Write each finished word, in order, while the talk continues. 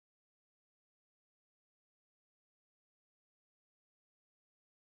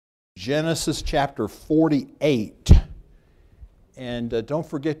Genesis chapter 48. And don't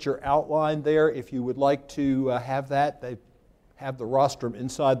forget your outline there. If you would like to have that, they have the rostrum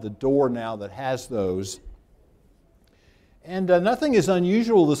inside the door now that has those. And nothing is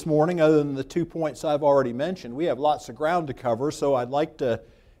unusual this morning other than the 2 points I've already mentioned. We have lots of ground to cover, so I'd like to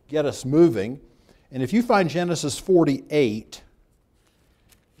get us moving. And if you find Genesis 48,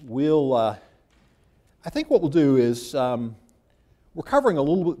 I think what we'll do is, we're covering a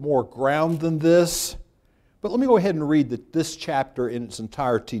little bit more ground than this, but let me go ahead and read this chapter in its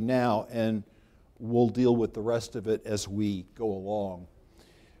entirety now, and we'll deal with the rest of it as we go along.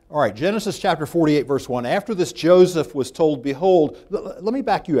 All right, Genesis chapter 48, verse 1. After this, Joseph was told, behold, let me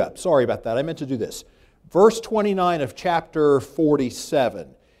back you up. Sorry about that. I meant to do this. Verse 29 of chapter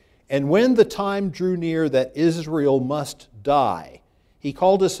 47. And when the time drew near that Israel must die, he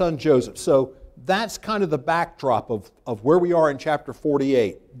called his son Joseph. So that's kind of the backdrop of where we are in chapter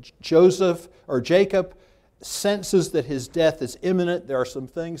 48. Jacob senses that his death is imminent. There are some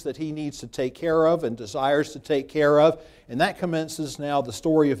things that he needs to take care of and desires to take care of. And that commences now the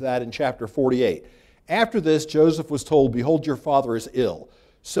story of that in chapter 48. After this, Joseph was told, behold, your father is ill.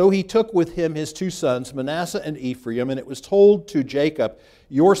 So he took with him his two sons, Manasseh and Ephraim, and it was told to Jacob,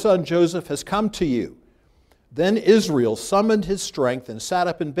 your son Joseph has come to you. Then Israel summoned his strength and sat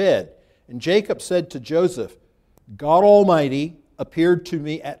up in bed. And Jacob said to Joseph, God Almighty appeared to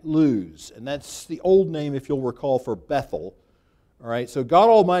me at Luz. And that's the old name, if you'll recall, for Bethel. All right, so God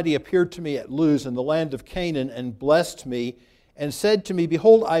Almighty appeared to me at Luz in the land of Canaan and blessed me and said to me,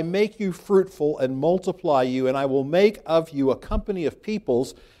 behold, I make you fruitful and multiply you, and I will make of you a company of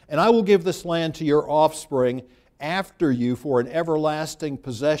peoples, and I will give this land to your offspring after you for an everlasting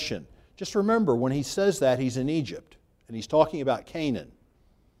possession. Just remember, when he says that, he's in Egypt, and he's talking about Canaan.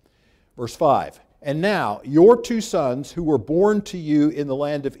 Verse 5, and now your two sons who were born to you in the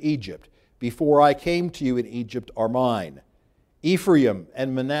land of Egypt, before I came to you in Egypt, are mine. Ephraim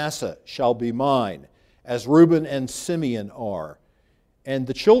and Manasseh shall be mine, as Reuben and Simeon are. And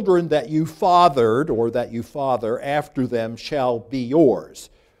the children that you fathered, or that you father after them, shall be yours.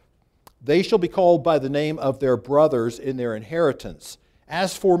 They shall be called by the name of their brothers in their inheritance.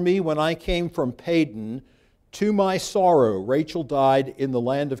 As for me, when I came from Padan, to my sorrow, Rachel died in the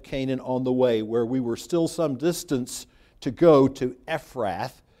land of Canaan on the way, where we were still some distance to go to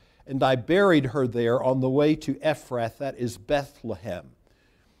Ephrath, and I buried her there on the way to Ephrath, that is Bethlehem.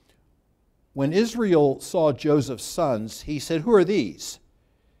 When Israel saw Joseph's sons, he said, who are these?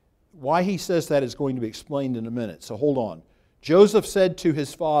 Why he says that is going to be explained in a minute, so hold on. Joseph said to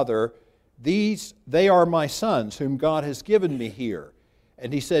his father, they are my sons, whom God has given me here.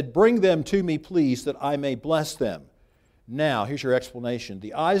 And he said, bring them to me, please, that I may bless them. Now, here's your explanation.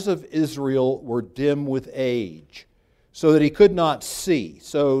 The eyes of Israel were dim with age, so that he could not see.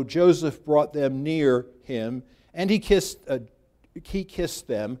 So Joseph brought them near him, and he kissed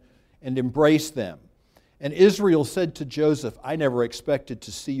them and embraced them. And Israel said to Joseph, I never expected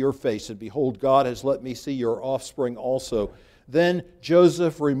to see your face, and behold, God has let me see your offspring also. Then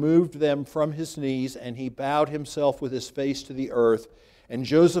Joseph removed them from his knees, and he bowed himself with his face to the earth. And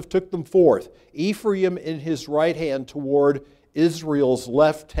Joseph took them forth, Ephraim in his right hand toward Israel's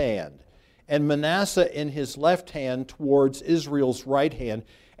left hand, and Manasseh in his left hand towards Israel's right hand,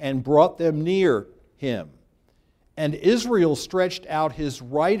 and brought them near him. And Israel stretched out his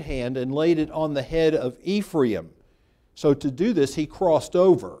right hand and laid it on the head of Ephraim. So to do this, he crossed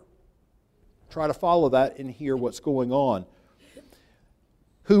over. Try to follow that and hear what's going on.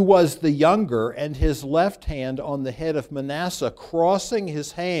 Who was the younger, and his left hand on the head of Manasseh, crossing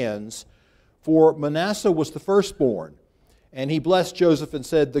his hands, for Manasseh was the firstborn. And he blessed Joseph and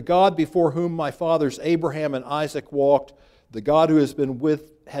said, the God before whom my fathers Abraham and Isaac walked, the God who has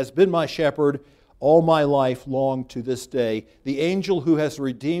been my shepherd all my life long to this day, the angel who has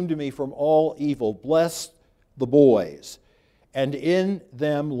redeemed me from all evil, bless the boys. And in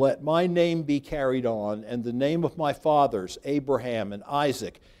them let my name be carried on, and the name of my fathers, Abraham and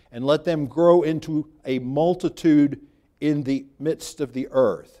Isaac, and let them grow into a multitude in the midst of the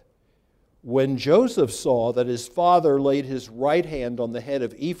earth. When Joseph saw that his father laid his right hand on the head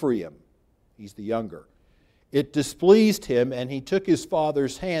of Ephraim, he's the younger, it displeased him, and he took his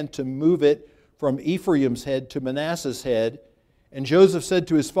father's hand to move it from Ephraim's head to Manasseh's head. And Joseph said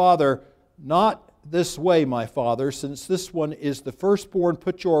to his father, not this way, my father, since this one is the firstborn,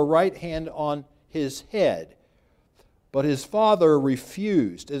 put your right hand on his head. But his father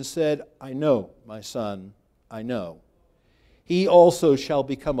refused and said, I know, my son, I know. He also shall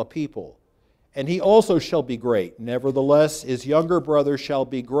become a people, and he also shall be great. Nevertheless, his younger brother shall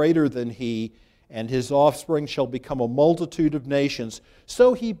be greater than he, and his offspring shall become a multitude of nations.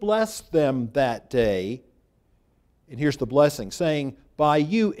 So he blessed them that day. And here's the blessing, saying, by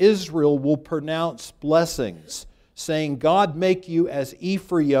you Israel will pronounce blessings, saying, God make you as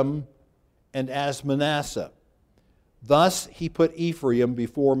Ephraim and as Manasseh. Thus he put Ephraim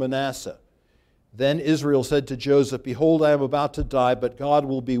before Manasseh. Then Israel said to Joseph, behold, I am about to die, but God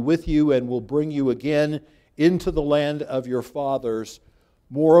will be with you and will bring you again into the land of your fathers.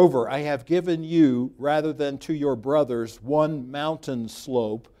 Moreover, I have given you, rather than to your brothers, one mountain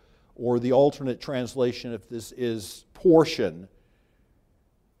slope, or the alternate translation if this is portion,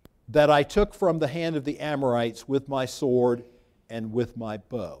 that I took from the hand of the Amorites with my sword and with my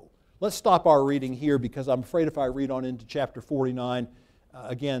bow. Let's stop our reading here, because I'm afraid if I read on into chapter 49,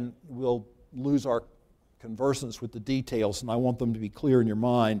 again, we'll lose our conversance with the details, and I want them to be clear in your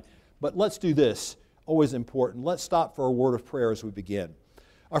mind. But let's do this, always important. Let's stop for a word of prayer as we begin.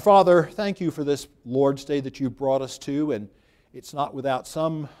 Our Father, thank you for this Lord's Day that you've brought us to, and it's not without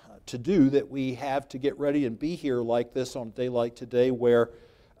some to-do that we have to get ready and be here like this on a day like today, where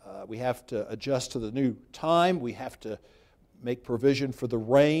we have to adjust to the new time, we have to make provision for the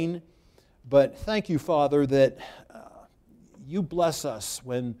rain. But thank you, Father, that you bless us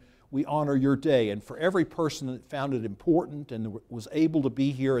when we honor your day. And for every person that found it important and was able to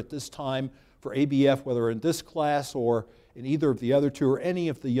be here at this time for ABF, whether in this class or in either of the other two or any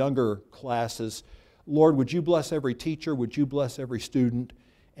of the younger classes, Lord, would you bless every teacher, would you bless every student,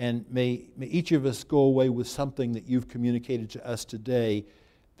 and may each of us go away with something that you've communicated to us today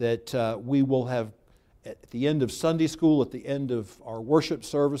that we will have at the end of Sunday school, at the end of our worship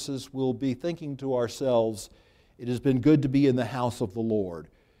services, we'll be thinking to ourselves, it has been good to be in the house of the Lord.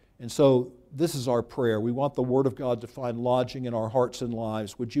 And so this is our prayer. We want the Word of God to find lodging in our hearts and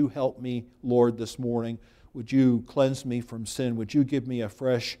lives. Would you help me, Lord, this morning? Would you cleanse me from sin? Would you give me a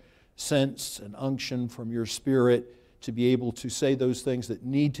fresh sense and unction from your Spirit to be able to say those things that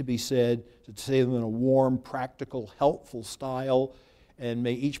need to be said, to say them in a warm, practical, helpful style? And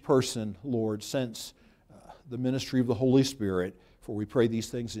may each person, Lord, sense the ministry of the Holy Spirit. For we pray these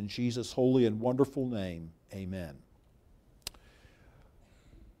things in Jesus' holy and wonderful name. Amen.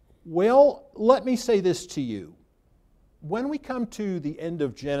 Well, let me say this to you. When we come to the end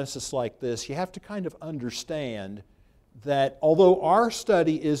of Genesis like this, you have to kind of understand that although our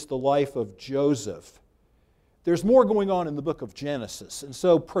study is the life of Joseph, there's more going on in the book of Genesis. And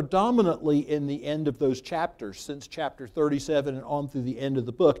so predominantly in the end of those chapters, since chapter 37 and on through the end of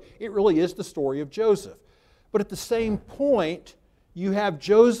the book, it really is the story of Joseph. But at the same point, you have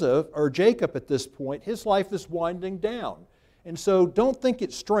Joseph, or Jacob at this point, his life is winding down. And so don't think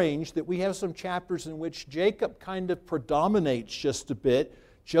it's strange that we have some chapters in which Jacob kind of predominates just a bit.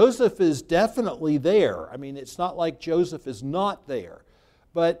 Joseph is definitely there. I mean, it's not like Joseph is not there.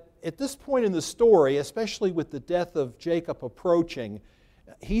 But at this point in the story, especially with the death of Jacob approaching,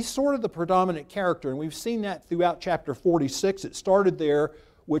 he's sort of the predominant character. And we've seen that throughout chapter 46. It started there,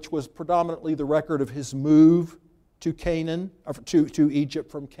 which was predominantly the record of his move to Canaan, to Egypt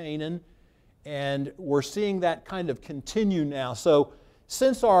from Canaan. And we're seeing that kind of continue now. So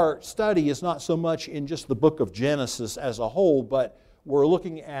since our study is not so much in just the book of Genesis as a whole, but we're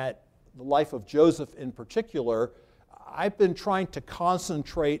looking at the life of Joseph in particular, I've been trying to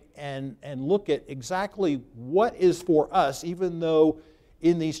concentrate and look at exactly what is for us, even though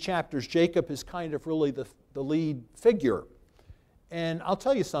in these chapters Jacob is kind of really the lead figure. And I'll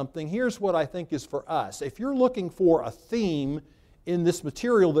tell you something, here's what I think is for us. If you're looking for a theme in this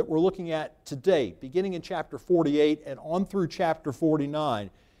material that we're looking at today, beginning in chapter 48 and on through chapter 49,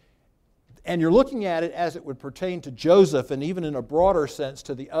 and you're looking at it as it would pertain to Joseph and even in a broader sense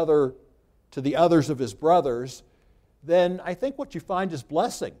to the others of his brothers, then I think what you find is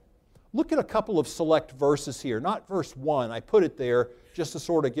blessing. Look at a couple of select verses here. Not verse 1, I put it there just to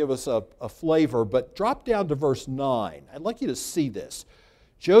sort of give us a flavor, but drop down to verse 9. I'd like you to see this.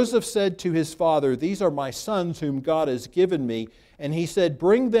 Joseph said to his father, these are my sons whom God has given me. And he said,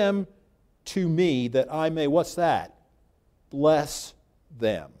 bring them to me that I may, what's that? Bless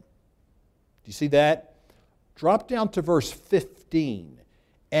them. Do you see that? Drop down to verse 15.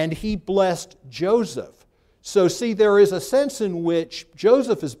 And he blessed Joseph. So see, there is a sense in which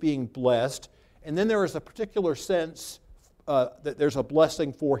Joseph is being blessed, and then there is a particular sense that there's a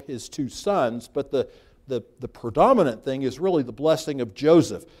blessing for his two sons, but the predominant thing is really the blessing of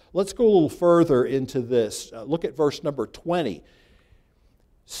Joseph. Let's go a little further into this. Look at verse number 20.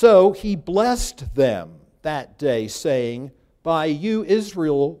 So he blessed them that day, saying, by you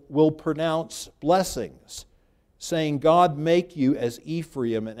Israel will pronounce blessings, saying, God make you as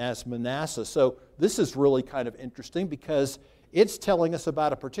Ephraim and as Manasseh. So this is really kind of interesting because It's telling us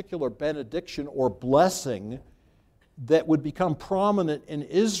about a particular benediction or blessing that would become prominent in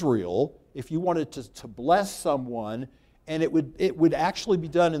Israel if you wanted to bless someone, and it would actually be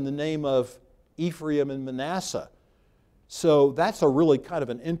done in the name of Ephraim and Manasseh. So that's a really kind of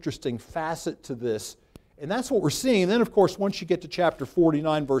an interesting facet to this. And that's what we're seeing. And then, of course, once you get to chapter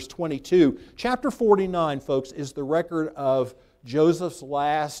 49, verse 22, chapter 49, folks, is the record of Joseph's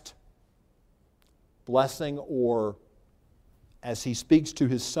last blessing, or as he speaks to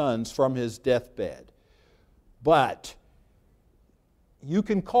his sons from his deathbed. But you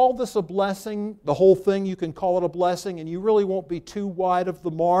can call this a blessing, the whole thing, you can call it a blessing, and you really won't be too wide of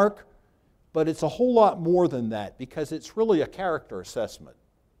the mark, but it's a whole lot more than that, because it's really a character assessment.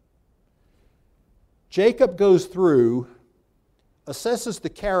 Jacob goes through, assesses the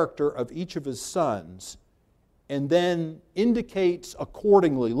character of each of his sons, and then indicates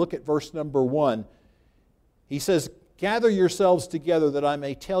accordingly. Look at verse number 1. He says, "Gather yourselves together that I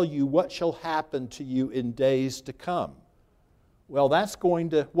may tell you what shall happen to you in days to come." Well,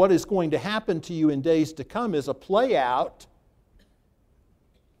 what is going to happen to you in days to come is a play out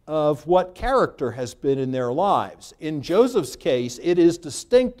of what character has been in their lives. In Joseph's case, it is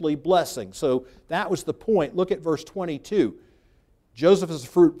distinctly blessing. So that was the point. Look at verse 22. Joseph is a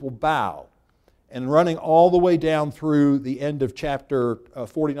fruitful bough. And running all the way down through the end of chapter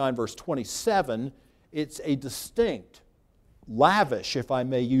 49, verse 27, it's a distinct, lavish, if I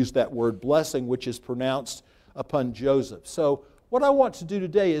may use that word, blessing, which is pronounced upon Joseph. So what I want to do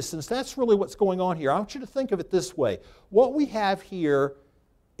today is, since that's really what's going on here, I want you to think of it this way. What we have here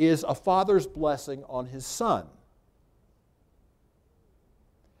is a father's blessing on his son.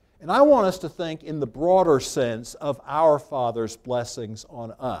 And I want us to think in the broader sense of our Father's blessings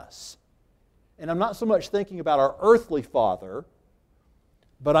on us. And I'm not so much thinking about our earthly father,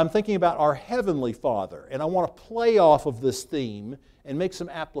 but I'm thinking about our heavenly Father. And I want to play off of this theme and make some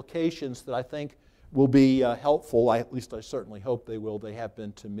applications that I think will be helpful. At least I certainly hope they will. They have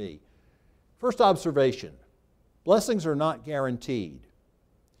been to me. First observation, blessings are not guaranteed.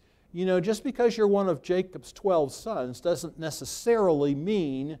 You know, just because you're one of Jacob's 12 sons doesn't necessarily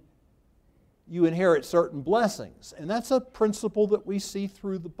mean you inherit certain blessings. And that's a principle that we see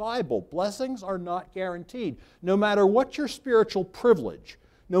through the Bible. Blessings are not guaranteed. No matter what your spiritual privilege,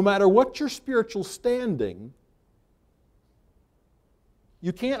 no matter what your spiritual standing,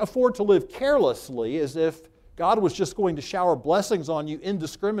 you can't afford to live carelessly as if God was just going to shower blessings on you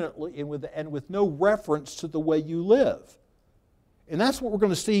indiscriminately and with no reference to the way you live. And that's what we're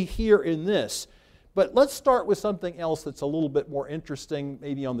going to see here in this. But let's start with something else that's a little bit more interesting,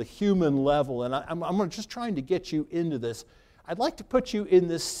 maybe on the human level. And I'm just trying to get you into this. I'd like to put you in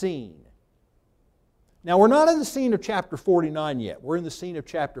this scene. Now, we're not in the scene of chapter 49 yet. We're in the scene of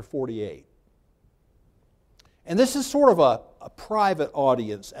chapter 48. And this is sort of a private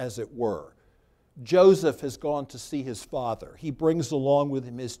audience, as it were. Joseph has gone to see his father. He brings along with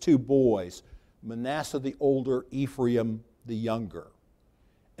him his two boys, Manasseh the older, Ephraim the younger.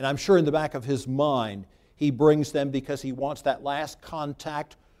 And I'm sure in the back of his mind, he brings them because he wants that last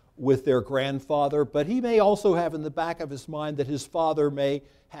contact with their grandfather. But he may also have in the back of his mind that his father may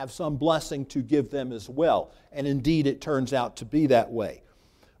have some blessing to give them as well. And indeed, it turns out to be that way.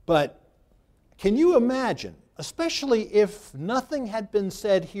 But can you imagine, especially if nothing had been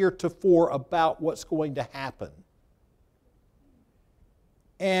said heretofore about what's going to happen?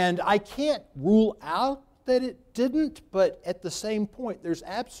 And I can't rule out that it didn't, but at the same point, there's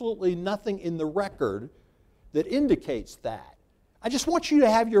absolutely nothing in the record that indicates that. I just want you to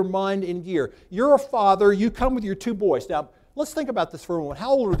have your mind in gear. You're a father, you come with your two boys. Now, let's think about this for a moment.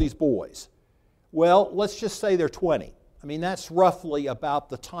 How old are these boys? Well, let's just say they're 20. I mean, that's roughly about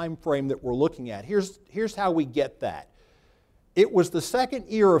the time frame that we're looking at. Here's how we get that. It was the second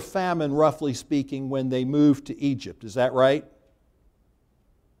year of famine, roughly speaking, when they moved to Egypt. Is that right?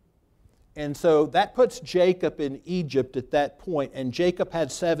 And so that puts Jacob in Egypt at that point, and Jacob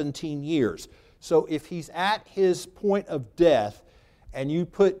had 17 years. So if he's at his point of death, and you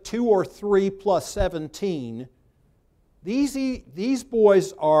put 2 or 3 plus 17, these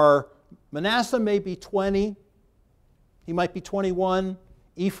boys are, Manasseh may be 20, he might be 21,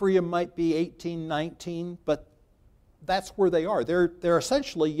 Ephraim might be 18, 19, but that's where they are. They're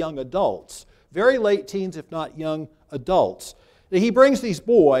essentially young adults, very late teens, if not young adults. He brings these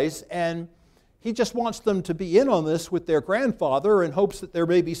boys, and he just wants them to be in on this with their grandfather and hopes that there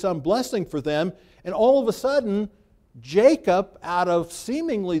may be some blessing for them. And all of a sudden, Jacob, out of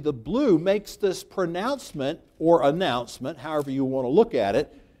seemingly the blue, makes this pronouncement or announcement, however you want to look at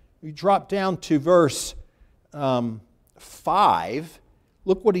it. We drop down to verse 5.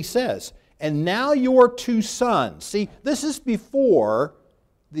 Look what he says. And now your 2 sons. See, this is before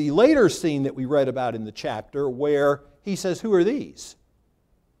the later scene that we read about in the chapter where he says, who are these?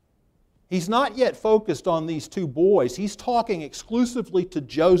 He's not yet focused on these 2 boys. He's talking exclusively to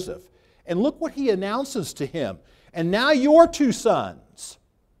Joseph. And look what he announces to him. And now your 2 sons.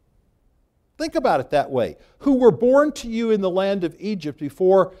 Think about it that way. Who were born to you in the land of Egypt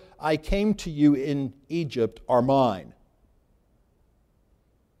before I came to you in Egypt are mine.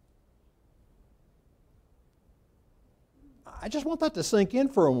 I just want that to sink in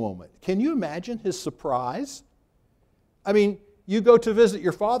for a moment. Can you imagine his surprise? I mean, you go to visit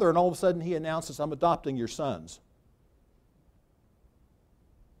your father and all of a sudden he announces, I'm adopting your sons.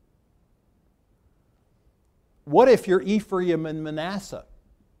 What if you're Ephraim and Manasseh?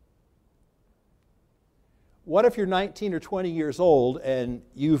 What if you're 19 or 20 years old and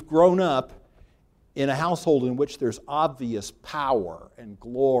you've grown up in a household in which there's obvious power and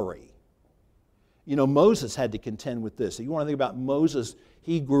glory? You know, Moses had to contend with this. You want to think about Moses,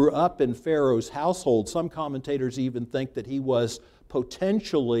 he grew up in Pharaoh's household. Some commentators even think that he was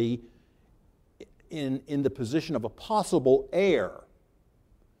potentially in the position of a possible heir.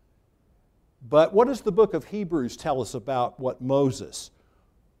 But what does the book of Hebrews tell us about what Moses?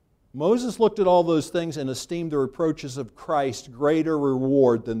 Moses looked at all those things and esteemed the reproaches of Christ greater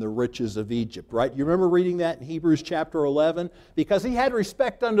reward than the riches of Egypt, right? You remember reading that in Hebrews chapter 11? Because he had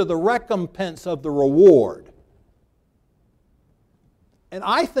respect unto the recompense of the reward. And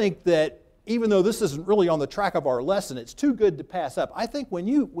I think that even though this isn't really on the track of our lesson, it's too good to pass up. I think when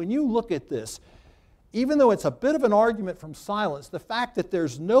you look at this, even though it's a bit of an argument from silence, the fact that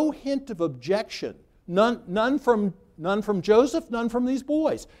there's no hint of objection, none from Joseph, none from these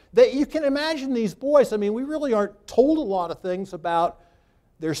boys. You can imagine these boys, I mean, we really aren't told a lot of things about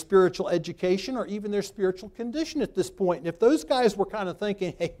their spiritual education or even their spiritual condition at this point. And if those guys were kind of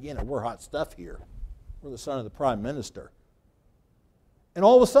thinking, hey, you know, we're hot stuff here. We're the son of the prime minister. And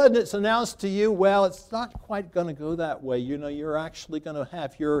all of a sudden it's announced to you, well, it's not quite going to go that way. You know, you're actually going to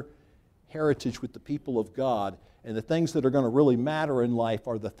have your heritage with the people of God. And the things that are going to really matter in life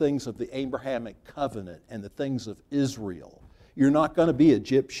are the things of the Abrahamic covenant and the things of Israel. You're not going to be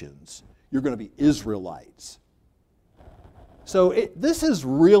Egyptians. You're going to be Israelites. So this is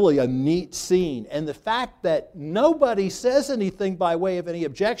really a neat scene. And the fact that nobody says anything by way of any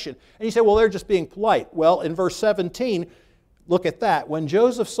objection. And you say, well, they're just being polite. Well, in verse 17, look at that. When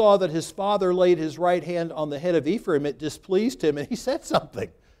Joseph saw that his father laid his right hand on the head of Ephraim, it displeased him, and he said something.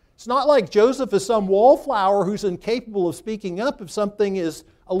 It's not like Joseph is some wallflower who's incapable of speaking up if something is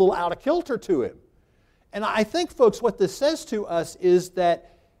a little out of kilter to him. And I think, folks, what this says to us is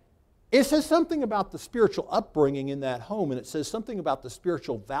that it says something about the spiritual upbringing in that home, and it says something about the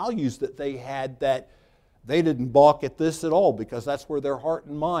spiritual values that they had, that they didn't balk at this at all because that's where their heart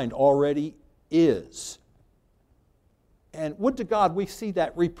and mind already is. And would to God we see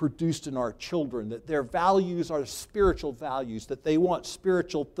that reproduced in our children, that their values are spiritual values, that they want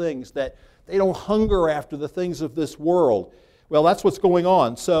spiritual things, that they don't hunger after the things of this world. Well, that's what's going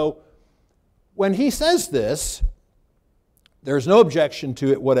on. So when he says this, there's no objection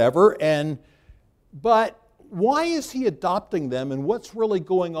to it, whatever. But why is he adopting them, and what's really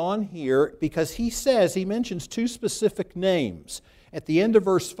going on here? Because he mentions 2 specific names. At the end of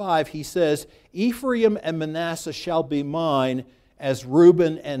verse 5, he says, Ephraim and Manasseh shall be mine, as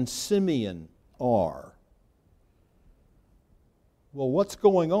Reuben and Simeon are. Well, what's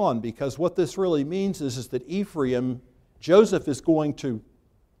going on? Because what this really means is that Ephraim, Joseph is going to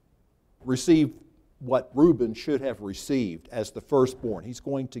receive what Reuben should have received as the firstborn. He's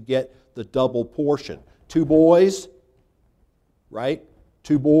going to get the double portion. 2 boys, right?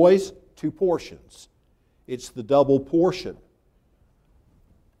 2 boys, 2 portions. It's the double portion.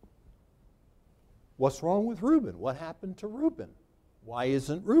 What's wrong with Reuben? What happened to Reuben? Why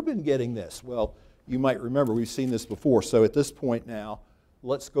isn't Reuben getting this? Well, you might remember we've seen this before. So at this point now,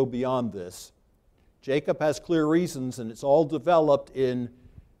 let's go beyond this. Jacob has clear reasons, and it's all developed in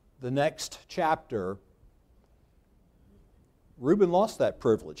the next chapter. Reuben lost that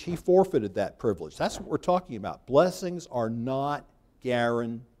privilege. He forfeited that privilege. That's what we're talking about. Blessings are not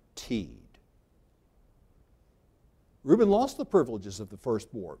guaranteed. Reuben lost the privileges of the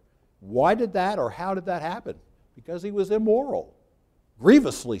firstborn. Why did that, or how did that happen? Because he was immoral,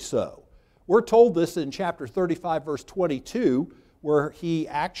 grievously so. We're told this in chapter 35, verse 22, where he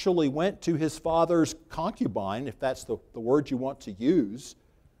actually went to his father's concubine, if that's the word you want to use,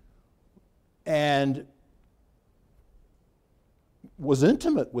 and was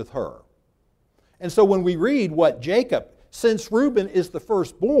intimate with her. And so when we read what Jacob, since Reuben is the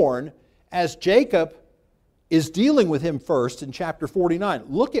firstborn, as Jacob is dealing with him first in chapter 49.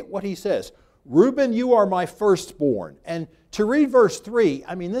 Look at what he says. Reuben, you are my firstborn. And to read verse 3,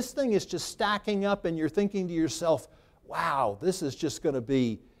 I mean, this thing is just stacking up, and you're thinking to yourself, wow, this is just going to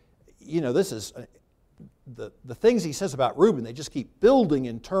be, this is, the things he says about Reuben, they just keep building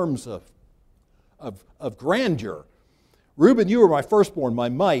in terms of grandeur. Reuben, you are my firstborn, my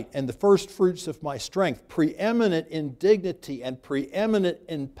might, and the first fruits of my strength, preeminent in dignity and preeminent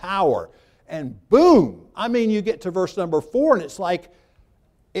in power. And boom, I mean, you get to verse number 4, and it's like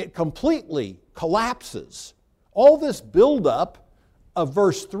it completely collapses. All this buildup of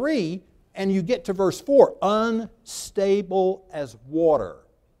verse 3, and you get to verse 4, unstable as water.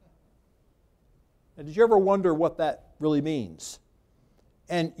 Now, did you ever wonder what that really means?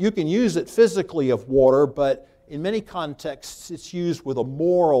 And you can use it physically of water, but in many contexts it's used with a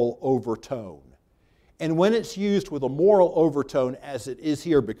moral overtone. And when it's used with a moral overtone, as it is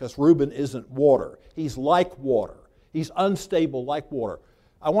here, because Reuben isn't water, he's like water. He's unstable like water.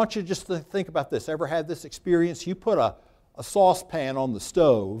 I want you just to think about this. Ever had this experience? You put a saucepan on the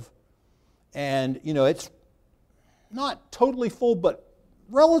stove, and it's not totally full, but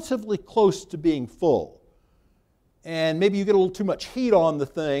relatively close to being full. And maybe you get a little too much heat on the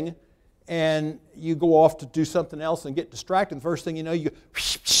thing, and you go off to do something else and get distracted. The first thing you know, you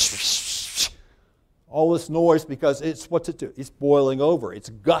all this noise, because what's it do? It's boiling over. It's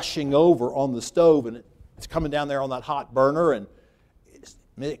gushing over on the stove, and it's coming down there on that hot burner, and it's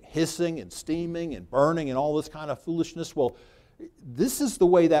hissing and steaming and burning and all this kind of foolishness. Well, this is the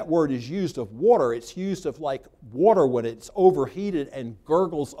way that word is used of water. It's used of like water when it's overheated and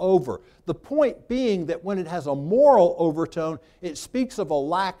gurgles over. The point being that when it has a moral overtone, it speaks of a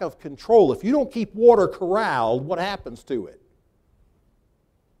lack of control. If you don't keep water corralled, what happens to it?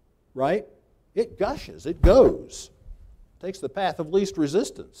 Right? It gushes, it goes. It takes the path of least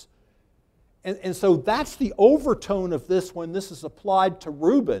resistance. And so that's the overtone of this when this is applied to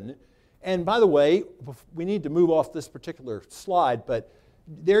Reuben. And by the way, we need to move off this particular slide, but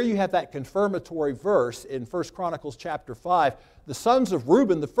there you have that confirmatory verse in 1 Chronicles chapter 5. The sons of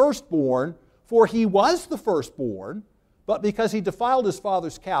Reuben, the firstborn, for he was the firstborn, but because he defiled his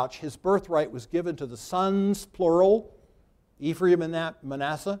father's couch, his birthright was given to the sons, plural, Ephraim and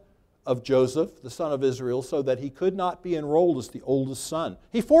Manasseh, of Joseph, the son of Israel, so that he could not be enrolled as the oldest son.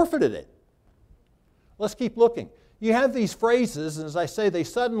 He forfeited it. Let's keep looking. You have these phrases, and as I say, they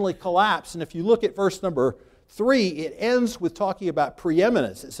suddenly collapse. And if you look at verse number 3, it ends with talking about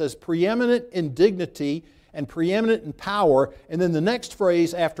preeminence. It says, preeminent in dignity and preeminent in power. And then the next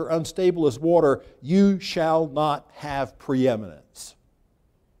phrase after unstable as water, you shall not have preeminence.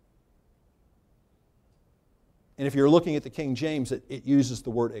 And if you're looking at the King James, it uses the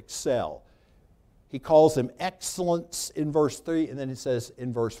word excel. He calls him excellence in verse 3, and then it says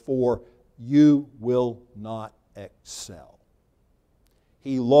in verse 4, you will not excel.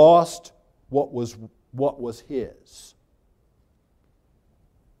 He lost what was his.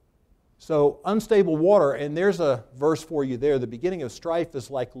 So unstable water, and there's a verse for you there. The beginning of strife is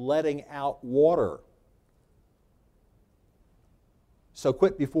like letting out water. So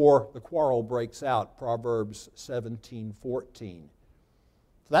quit before the quarrel breaks out, Proverbs 17:14.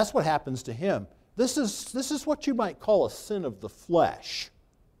 So that's what happens to him. This is what you might call a sin of the flesh.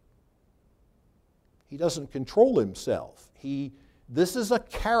 He doesn't control himself. This is a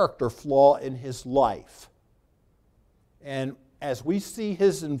character flaw in his life. And as we see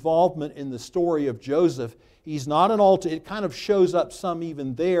his involvement in the story of Joseph, he's not an altar. It kind of shows up some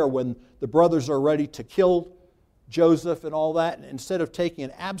even there when the brothers are ready to kill Joseph and all that. And instead of taking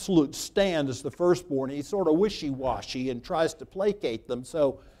an absolute stand as the firstborn, he's sort of wishy-washy and tries to placate them.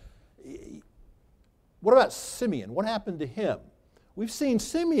 So what about Simeon? What happened to him? We've seen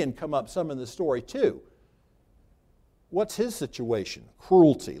Simeon come up some in the story too. What's his situation?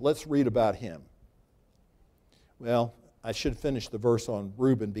 Cruelty. Let's read about him. Well, I should finish the verse on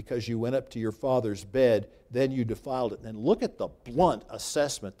Reuben. Because you went up to your father's bed, then you defiled it. And look at the blunt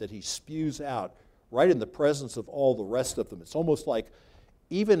assessment that he spews out right in the presence of all the rest of them. It's almost like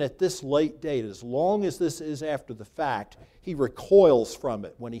even at this late date, as long as this is after the fact, he recoils from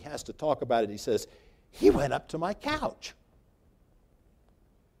it when he has to talk about it. He says, he went up to my couch.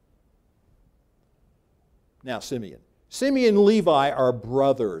 Now, Simeon. Simeon and Levi are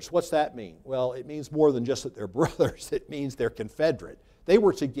brothers. What's that mean? Well, it means more than just that they're brothers. It means they're confederate. They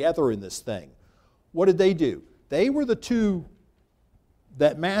were together in this thing. What did they do? They were the two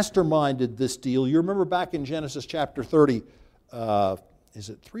that masterminded this deal. You remember back in Genesis chapter 30, is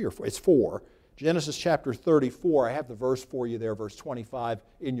it 3 or 4? It's 4. Genesis chapter 34, I have the verse for you there, verse 25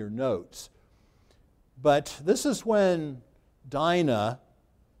 in your notes. But this is when Dinah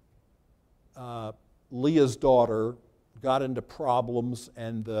Leah's daughter got into problems,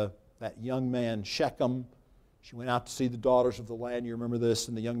 and that young man Shechem, she went out to see the daughters of the land, you remember this,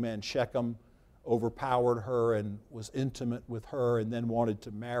 and the young man Shechem overpowered her and was intimate with her and then wanted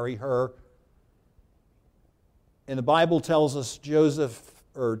to marry her. And the Bible tells us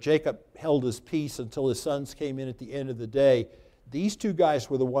Jacob held his peace until his sons came in at the end of the day. These two guys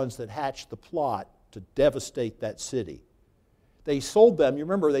were the ones that hatched the plot to devastate that city. They sold them, you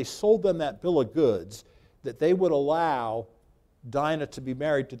remember, they sold them that bill of goods that they would allow Dinah to be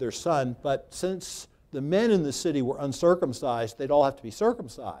married to their son, but since the men in the city were uncircumcised, they'd all have to be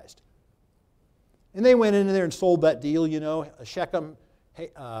circumcised. And they went in there and sold that deal, you know. Shechem,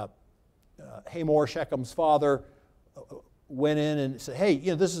 Hamor, Shechem's father, went in and said, hey,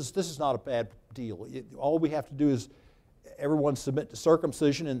 you know, this is not a bad deal. All we have to do is everyone submit to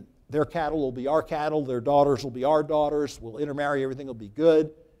circumcision, and their cattle will be our cattle, their daughters will be our daughters, we'll intermarry, everything will be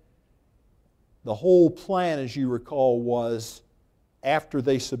good. The whole plan, as you recall, was after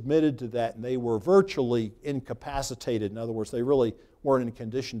they submitted to that and they were virtually incapacitated, in other words, they really weren't in a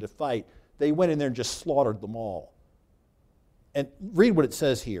condition to fight, they went in there and just slaughtered them all. And read what it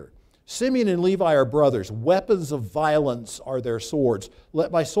says here. Simeon and Levi are brothers. Weapons of violence are their swords.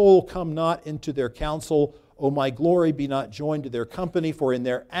 Let my soul come not into their counsel. O my glory, be not joined to their company. For in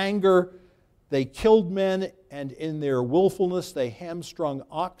their anger they killed men, and in their willfulness they hamstrung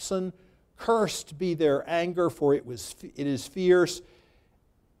oxen. Cursed be their anger, for it is fierce,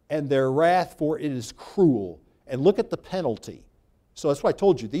 and their wrath, for it is cruel. And look at the penalty. So that's why I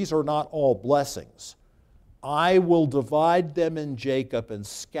told you, these are not all blessings. I will divide them in Jacob and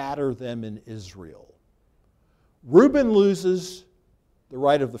scatter them in Israel. Reuben loses the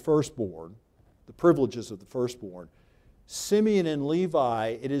right of the firstborn, the privileges of the firstborn. Simeon and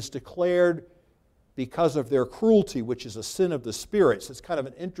Levi, it is declared because of their cruelty, which is a sin of the spirit. So it's kind of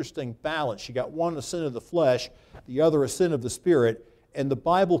an interesting balance. You got one a sin of the flesh, the other a sin of the spirit, and the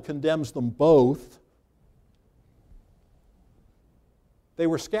Bible condemns them both. They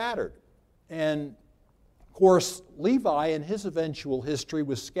were scattered. And of course, Levi in his eventual history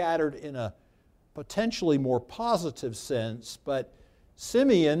was scattered in a potentially more positive sense, but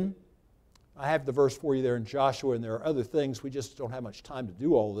Simeon, I have the verse for you there in Joshua, and there are other things. We just don't have much time to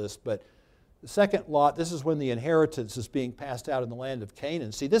do all this, but the second lot, this is when the inheritance is being passed out in the land of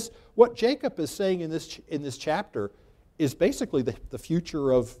Canaan. See, what Jacob is saying in this chapter is basically the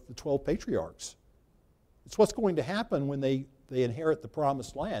future of the 12 patriarchs. It's what's going to happen when they inherit the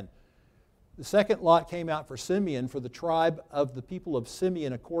promised land. The second lot came out for Simeon, for the tribe of the people of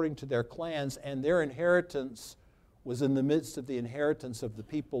Simeon according to their clans, and their inheritance was in the midst of the inheritance of the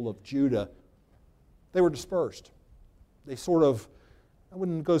people of Judah. They were dispersed. They sort of, I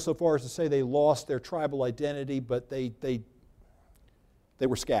wouldn't go so far as to say they lost their tribal identity, but they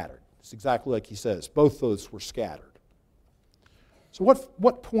were scattered. It's exactly like he says. Both those were scattered. So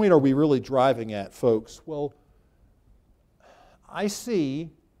what point are we really driving at, folks? Well, I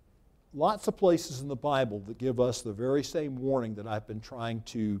see lots of places in the Bible that give us the very same warning that I've been trying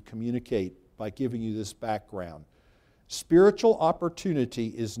to communicate by giving you this background. Spiritual opportunity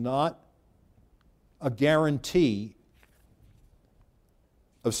is not a guarantee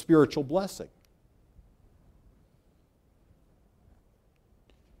of spiritual blessing.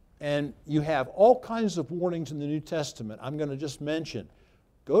 And you have all kinds of warnings in the New Testament. I'm going to just mention.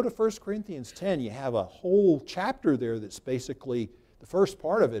 Go to 1 Corinthians 10. You have a whole chapter there that's basically, the first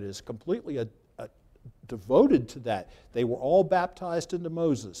part of it is completely devoted to that. They were all baptized into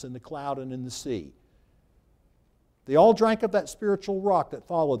Moses in the cloud and in the sea. They all drank of that spiritual rock that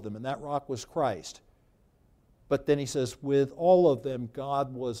followed them, and that rock was Christ. But then he says, with all of them,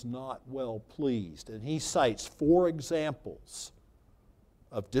 God was not well pleased. And he cites 4 examples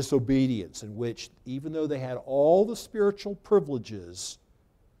of disobedience in which, even though they had all the spiritual privileges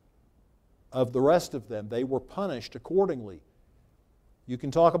of the rest of them, they were punished accordingly. You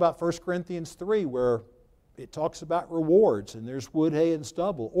can talk about 1 Corinthians 3, where it talks about rewards, and there's wood, hay, and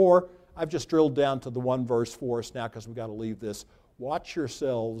stubble. Or, I've just drilled down to the one verse for us now because we've got to leave this. Watch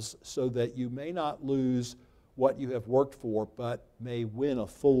yourselves so that you may not lose what you have worked for, but may win a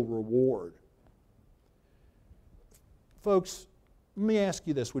full reward. Folks, let me ask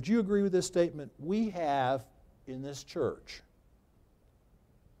you this. Would you agree with this statement? We have in this church,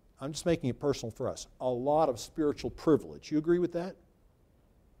 I'm just making it personal for us, a lot of spiritual privilege. You agree with that?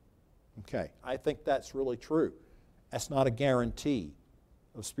 Okay, I think that's really true. That's not a guarantee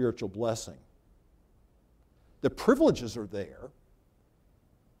of spiritual blessing. The privileges are there.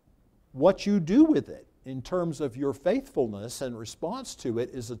 What you do with it in terms of your faithfulness and response to it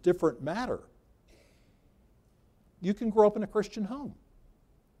is a different matter. You can grow up in a Christian home.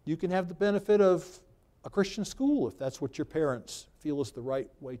 You can have the benefit of a Christian school if that's what your parents feel is the right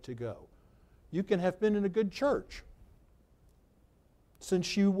way to go. You can have been in a good church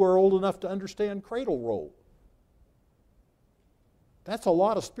since you were old enough to understand cradle roll. That's a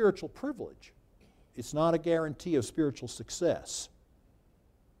lot of spiritual privilege. It's not a guarantee of spiritual success.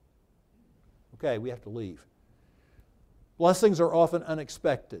 Okay, we have to leave. Blessings are often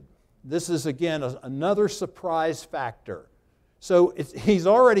unexpected. This is, again, another surprise factor. So he's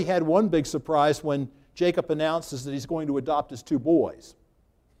already had one big surprise when Jacob announces that he's going to adopt his 2 boys.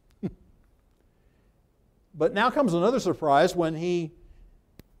 But now comes another surprise when he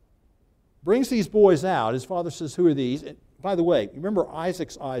brings these boys out. His father says, "Who are these?" And by the way, remember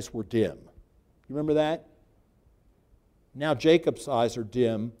Isaac's eyes were dim. You remember that? Now Jacob's eyes are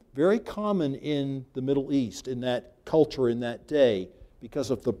dim. Very common in the Middle East, in that culture, in that day,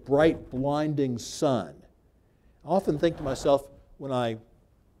 because of the bright, blinding sun. I often think to myself when I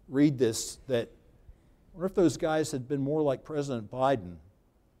read this that, I wonder if those guys had been more like President Biden.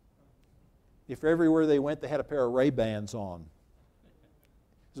 If everywhere they went they had a pair of Ray-Bans on.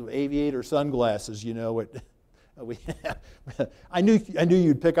 So aviator sunglasses, you know. I knew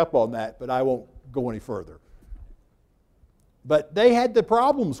you'd pick up on that, but I won't go any further. But they had the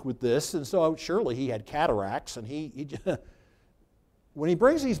problems with this, and so surely he had cataracts. And when he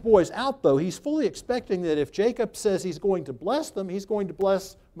brings these boys out, though, he's fully expecting that if Jacob says he's going to bless them, he's going to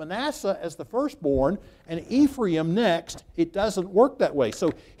bless Manasseh as the firstborn and Ephraim next. It doesn't work that way.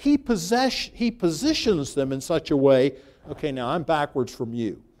 So he positions them in such a way, okay, now I'm backwards from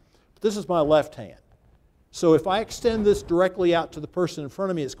you. But this is my left hand. So if I extend this directly out to the person in front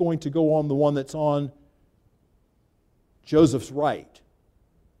of me, it's going to go on the one that's on Joseph's right.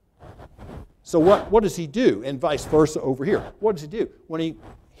 So what does he do? And vice versa over here. What does he do? When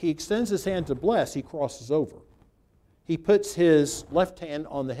he extends his hand to bless, he crosses over. He puts his left hand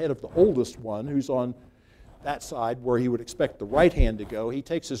on the head of the oldest one, who's on that side where he would expect the right hand to go. He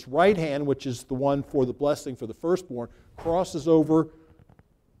takes his right hand, which is the one for the blessing for the firstborn, crosses over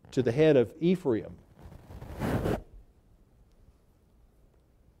to the head of Ephraim.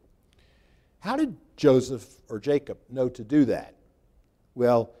 How did Joseph or Jacob know to do that?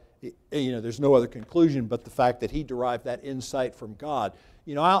 Well, there's no other conclusion but the fact that he derived that insight from God.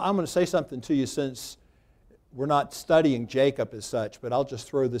 I'm going to say something to you since we're not studying Jacob as such, but I'll just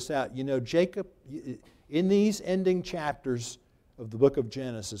throw this out. Jacob, in these ending chapters of the book of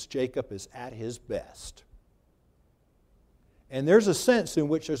Genesis, Jacob is at his best. And there's a sense in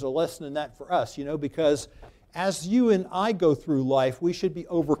which there's a lesson in that for us, because as you and I go through life, we should be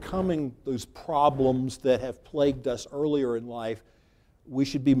overcoming those problems that have plagued us earlier in life. We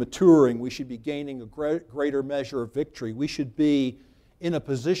should be maturing. We should be gaining a greater measure of victory. We should be in a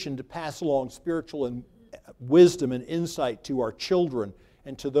position to pass along spiritual and wisdom and insight to our children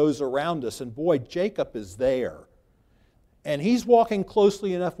and to those around us. And boy, Jacob is there. And he's walking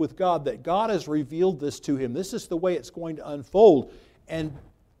closely enough with God that God has revealed this to him. This is the way it's going to unfold. And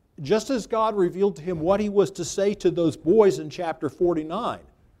just as God revealed to him what he was to say to those boys in chapter 49,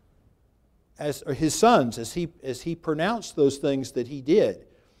 as his sons, as he pronounced those things that he did.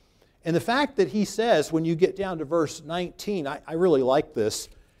 And the fact that he says, when you get down to verse 19, I really like this.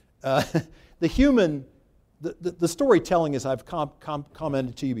 The storytelling, as I've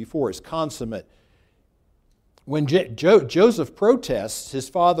commented to you before, is consummate. When Joseph protests, his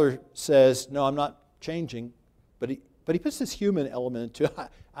father says, "No, I'm not changing," but he puts this human element into it.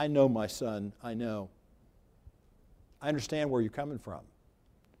 I know, my son, I know. I understand where you're coming from.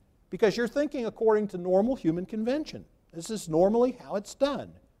 Because you're thinking according to normal human convention. This is normally how it's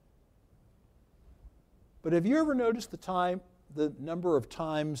done. But have you ever noticed the number of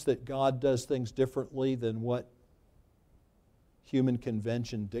times that God does things differently than what human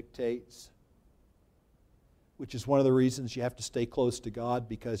convention dictates? Which is one of the reasons you have to stay close to God,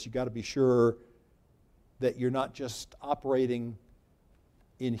 because you've got to be sure that you're not just operating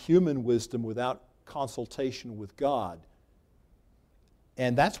in human wisdom without consultation with God.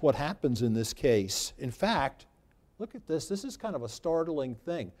 And that's what happens in this case. In fact, look at this. This is kind of a startling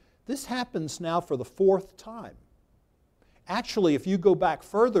thing. This happens now for the 4th time. Actually, if you go back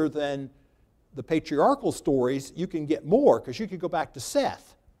further than the patriarchal stories, you can get more, because you could go back to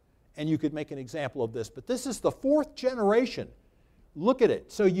Seth and you could make an example of this. But this is the 4th generation. Look at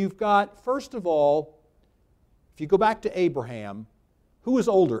it. So you've got, first of all, if you go back to Abraham, who was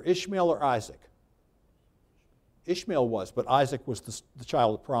older, Ishmael or Isaac? Ishmael was, but Isaac was the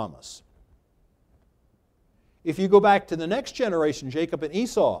child of promise. If you go back to the next generation, Jacob and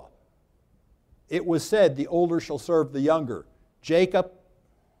Esau, it was said, the older shall serve the younger. Jacob,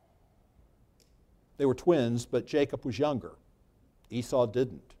 they were twins, but Jacob was younger. Esau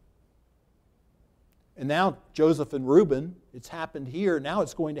didn't. And now Joseph and Reuben, it's happened here. Now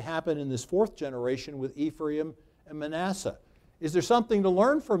it's going to happen in this fourth generation with Ephraim and Manasseh. Is there something to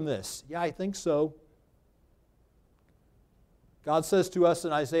learn from this? Yeah, I think so. God says to us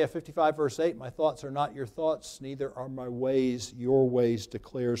in Isaiah 55, verse 8, "My thoughts are not your thoughts, neither are my ways your ways,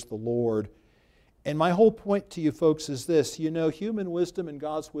 declares the Lord." And my whole point to you folks is this. You know, human wisdom and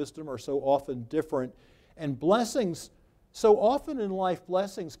God's wisdom are so often different. And blessings, so often in life,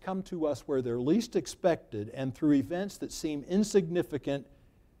 blessings come to us where they're least expected and through events that seem insignificant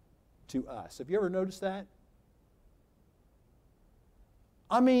to us. Have you ever noticed that?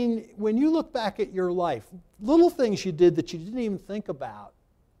 I mean, when you look back at your life, little things you did that you didn't even think about.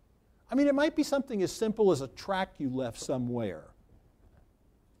 I mean, it might be something as simple as a tract you left somewhere.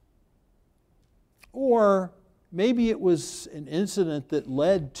 Or maybe it was an incident that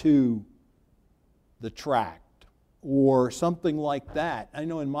led to the tract or something like that. I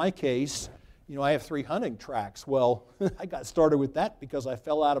know in my case, you know, I have 3 hunting tracts. Well, I got started with that because I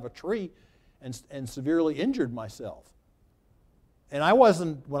fell out of a tree and severely injured myself. And I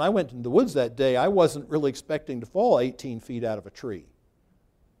wasn't, when I went in the woods that day, I wasn't really expecting to fall 18 feet out of a tree.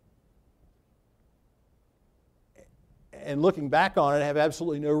 And looking back on it, I have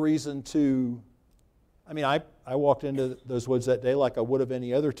absolutely no reason to, I mean, I walked into those woods that day like I would have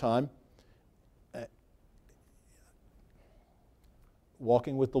any other time.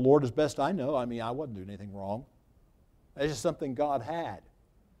 Walking with the Lord as best I know, I mean, I wasn't doing anything wrong. That's just something God had.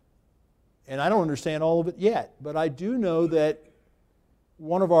 And I don't understand all of it yet, but I do know that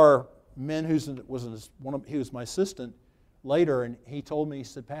one of our men he was my assistant later, and he told me, he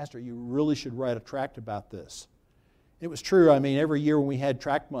said, "Pastor, you really should write a tract about this." It was true. I mean, every year when we had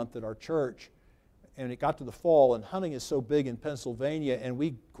tract month at our church, and it got to the fall, and hunting is so big in Pennsylvania, and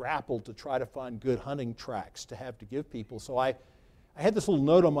we grappled to try to find good hunting tracts to have to give people. So I had this little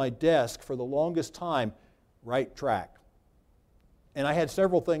note on my desk for the longest time, write tract. And I had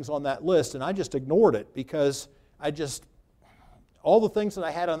several things on that list, and I just ignored it because all the things that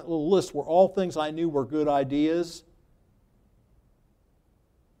I had on that little list were all things I knew were good ideas.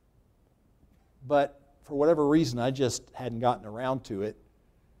 But for whatever reason, I just hadn't gotten around to it.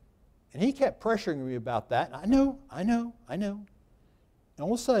 And he kept pressuring me about that. I know. And all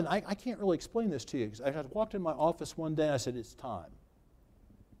of a sudden, I can't really explain this to you. I walked in my office one day and I said, "It's time.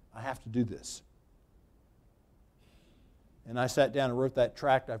 I have to do this." And I sat down and wrote that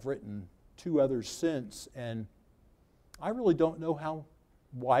tract. I've written 2 others since, and I really don't know how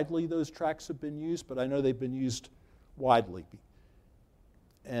widely those tracts have been used, but I know they've been used widely.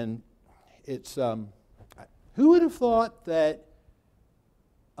 And it's, who would have thought that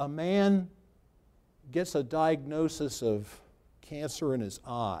a man gets a diagnosis of cancer in his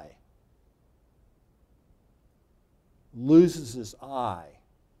eye, loses his eye,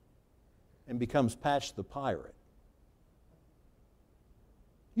 and becomes Patch the Pirate?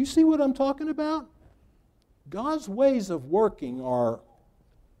 You see what I'm talking about? God's ways of working are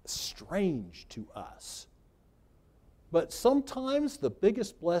strange to us. But sometimes the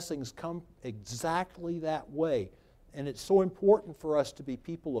biggest blessings come exactly that way. And it's so important for us to be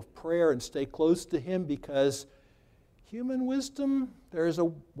people of prayer and stay close to Him, because human wisdom, there is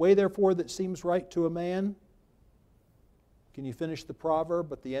a way therefore that seems right to a man. Can you finish the proverb?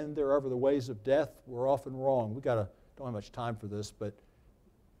 But the end thereof are the ways of death. We're often wrong. Don't have much time for this, but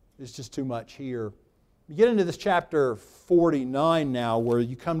it's just too much here. You get into this chapter 49 now, where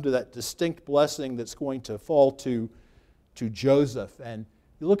you come to that distinct blessing that's going to fall to Joseph. And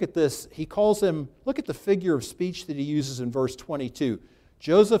you look at this, he calls him, look at the figure of speech that he uses in verse 22.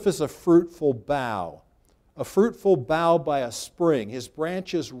 Joseph is a fruitful bough by a spring. His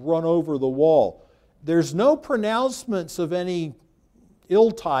branches run over the wall. There's no pronouncements of any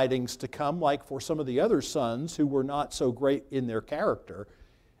ill tidings to come, like for some of the other sons who were not so great in their character.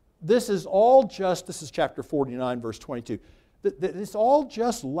 This is chapter 49, verse 22. It's all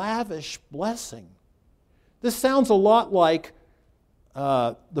just lavish blessing. This sounds a lot like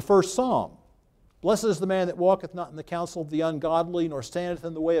the first psalm. "Blessed is the man that walketh not in the counsel of the ungodly, nor standeth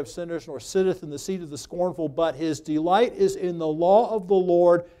in the way of sinners, nor sitteth in the seat of the scornful, but his delight is in the law of the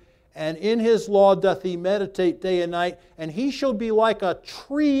Lord, and in his law doth he meditate day and night. And he shall be like a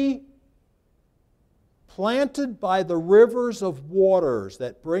tree planted by the rivers of waters,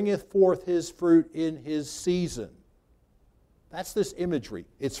 that bringeth forth his fruit in his season." That's this imagery.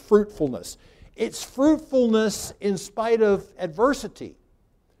 It's fruitfulness. It's fruitfulness in spite of adversity.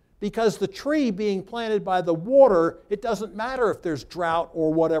 Because the tree being planted by the water, it doesn't matter if there's drought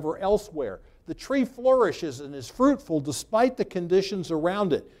or whatever elsewhere. The tree flourishes and is fruitful despite the conditions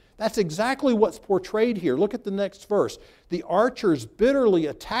around it. That's exactly what's portrayed here. Look at the next verse. The archers bitterly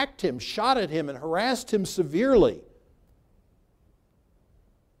attacked him, shot at him, and harassed him severely.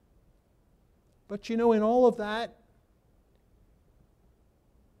 But you know, in all of that,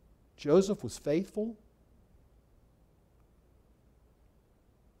 Joseph was faithful.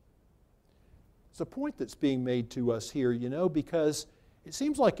 It's a point that's being made to us here, you know, because it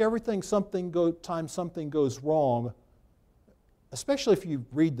seems like everything something goes wrong, especially if you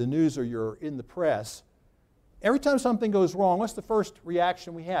read the news or you're in the press, every time something goes wrong, what's the first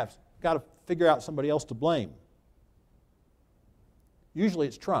reaction we have? Got to figure out somebody else to blame. Usually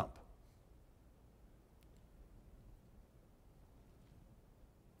it's Trump.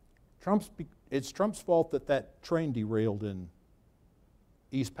 It's Trump's fault that that train derailed in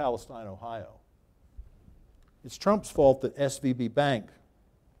East Palestine, Ohio. It's Trump's fault that SVB Bank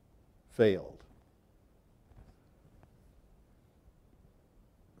failed.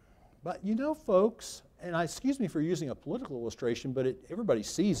 But you know, folks, and excuse me for using a political illustration, but everybody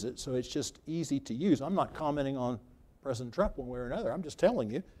sees it, so it's just easy to use. I'm not commenting on President Trump one way or another. I'm just telling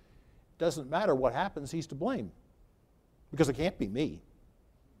you, it doesn't matter what happens, he's to blame. Because it can't be me.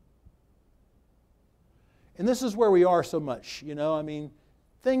 And this is where we are so much, you know, I mean,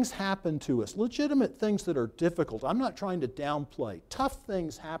 things happen to us, legitimate things that are difficult. I'm not trying to downplay. Tough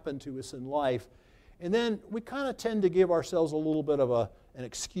things happen to us in life, and then we kind of tend to give ourselves a little bit of an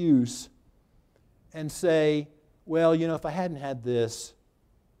excuse and say, well, you know, if I hadn't had this,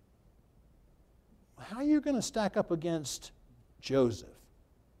 how are you going to stack up against Joseph?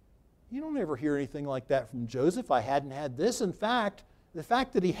 You don't ever hear anything like that from Joseph. I hadn't had this. In fact, the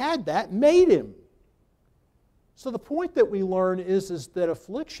fact that he had that made him. So the point that we learn is that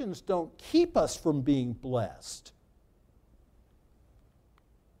afflictions don't keep us from being blessed.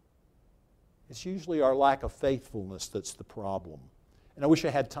 It's usually our lack of faithfulness that's the problem. And I wish I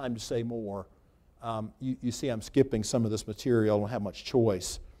had time to say more. You see I'm skipping some of this material. I don't have much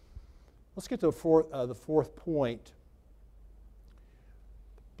choice. Let's get to the fourth point.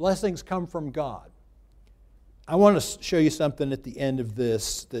 Blessings come from God. I want to show you something at the end of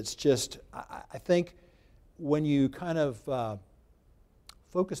this that's just, I think, when you kind of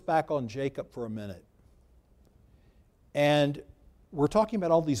focus back on Jacob for a minute, and we're talking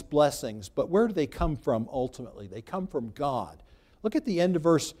about all these blessings, but where do they come from ultimately? They come from God. Look at the end of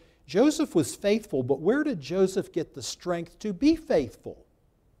verse. Joseph was faithful, but where did Joseph get the strength to be faithful?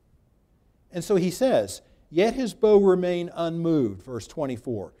 And so he says, yet his bow remained unmoved, verse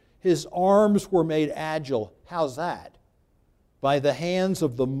 24. His arms were made agile. How's that? By the hands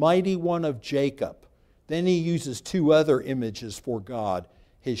of the mighty one of Jacob. Then he uses two other images for God.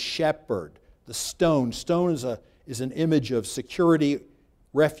 His shepherd, the stone. Stone is an image of security,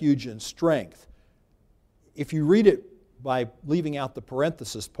 refuge, and strength. If you read it by leaving out the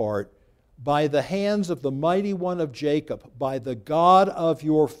parenthesis part, by the hands of the mighty one of Jacob, by the God of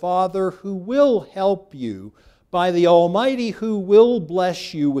your father who will help you, by the Almighty who will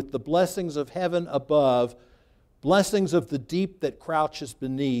bless you with the blessings of heaven above, blessings of the deep that crouches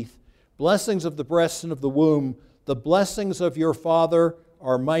beneath, blessings of the breast and of the womb, the blessings of your father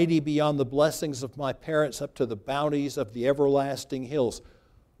are mighty beyond the blessings of my parents up to the bounties of the everlasting hills.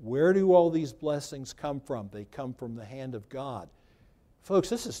 Where do all these blessings come from? They come from the hand of God. Folks,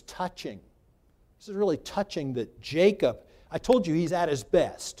 this is touching. This is really touching that Jacob, I told you he's at his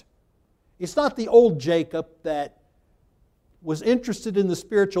best. It's not the old Jacob that was interested in the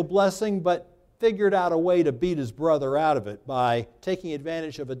spiritual blessing but figured out a way to beat his brother out of it by taking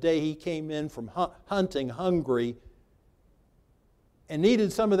advantage of a day he came in from hunting hungry and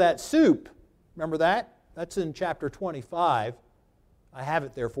needed some of that soup. Remember that? That's in chapter 25. I have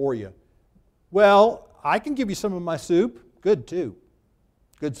it there for you. Well, I can give you some of my soup. Good too.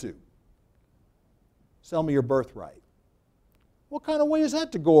 Good soup. Sell me your birthright. What kind of way is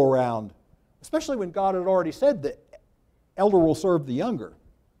that to go around? Especially when God had already said the elder will serve the younger.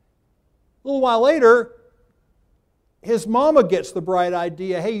 A little while later, his mama gets the bright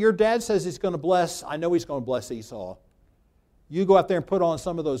idea, hey, your dad says he's going to bless, I know he's going to bless Esau. You go out there and put on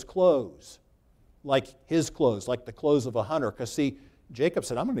some of those clothes, like his clothes, like the clothes of a hunter. Because see, Jacob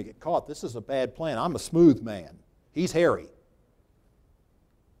said, I'm going to get caught. This is a bad plan. I'm a smooth man. He's hairy.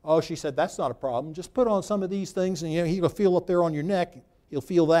 Oh, she said, that's not a problem. Just put on some of these things and he'll feel up there on your neck. He'll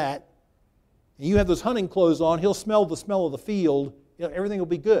feel that. And you have those hunting clothes on. He'll smell the smell of the field. Everything will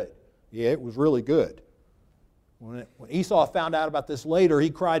be good. Yeah, it was really good. When Esau found out about this later, he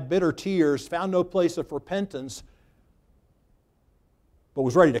cried bitter tears, found no place of repentance, but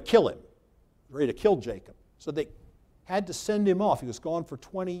was ready to kill him, ready to kill Jacob. So they had to send him off. He was gone for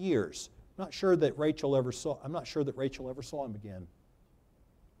 20 years. I'm not sure that Rachel ever saw him again.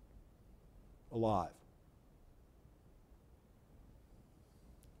 alive.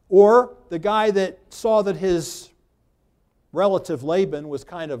 Or the guy that saw that his relative Laban was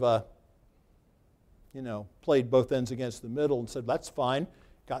kind of a, played both ends against the middle and said, that's fine.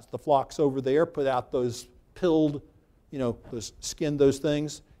 Got the flocks over there, put out those pilled, skinned those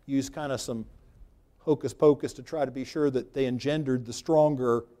things, used kind of some hocus pocus to try to be sure that they engendered the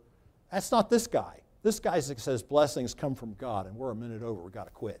stronger. That's not this guy. This guy says blessings come from God, and we're a minute over. We've got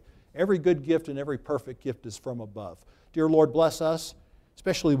to quit. Every good gift and every perfect gift is from above. Dear Lord, bless us.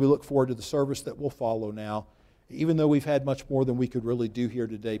 Especially we look forward to the service that will follow now. Even though we've had much more than we could really do here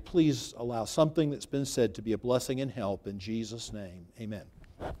today, please allow something that's been said to be a blessing and help in Jesus' name. Amen.